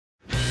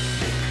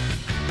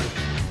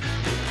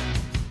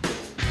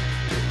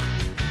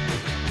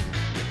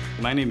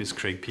My name is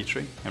Craig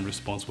Petrie. I'm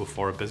responsible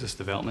for business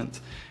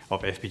development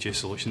of FPGA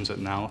solutions at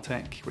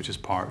Nallatech, which is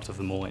part of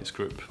the Molex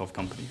group of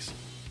companies.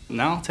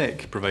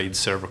 Nallatech provides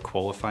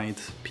server-qualified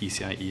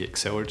PCIe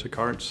accelerator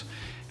cards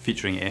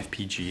featuring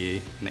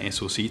FPGA and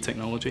SoC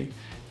technology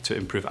to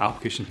improve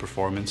application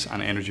performance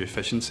and energy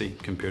efficiency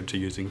compared to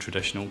using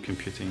traditional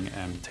computing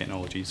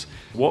technologies.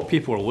 What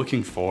people are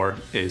looking for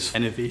is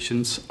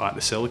innovations at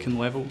the silicon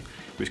level,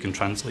 which can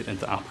translate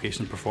into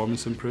application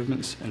performance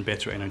improvements and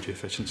better energy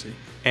efficiency.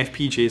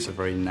 FPGAs are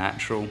very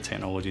natural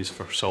technologies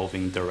for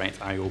solving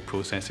direct I/O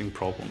processing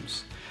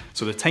problems.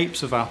 So the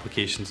types of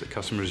applications that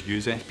customers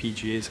use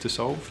FPGAs to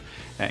solve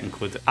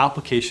include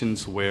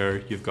applications where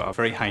you've got a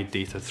very high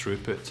data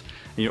throughput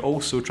and you're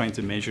also trying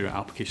to measure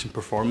application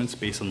performance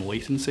based on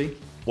latency.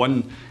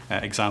 One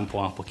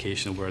example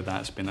application where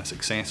that's been a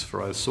success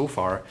for us so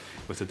far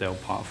with the Dell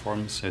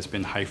platforms has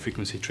been high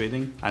frequency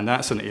trading, and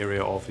that's an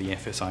area of the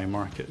FSI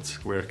market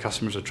where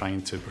customers are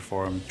trying to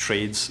perform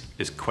trades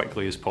as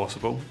quickly as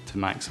possible to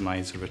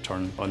maximize the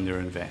return on their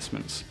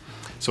investments.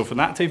 So for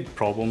that type of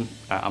problem,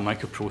 a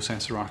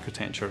microprocessor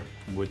architecture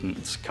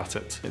wouldn't cut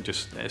it.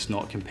 It's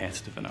not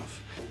competitive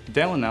enough.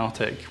 Dell and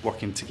Nallatech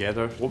working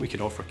together, what we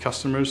can offer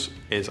customers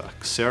is a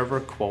server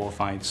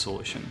qualified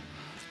solution.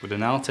 With the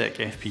Nallatech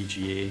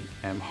FPGA,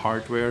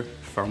 hardware,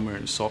 firmware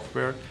and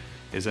software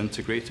is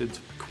integrated,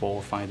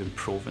 qualified and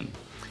proven.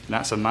 And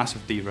that's a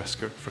massive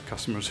de-risker for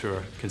customers who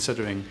are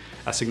considering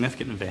a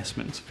significant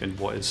investment in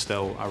what is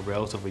still a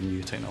relatively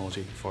new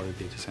technology for the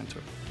data center.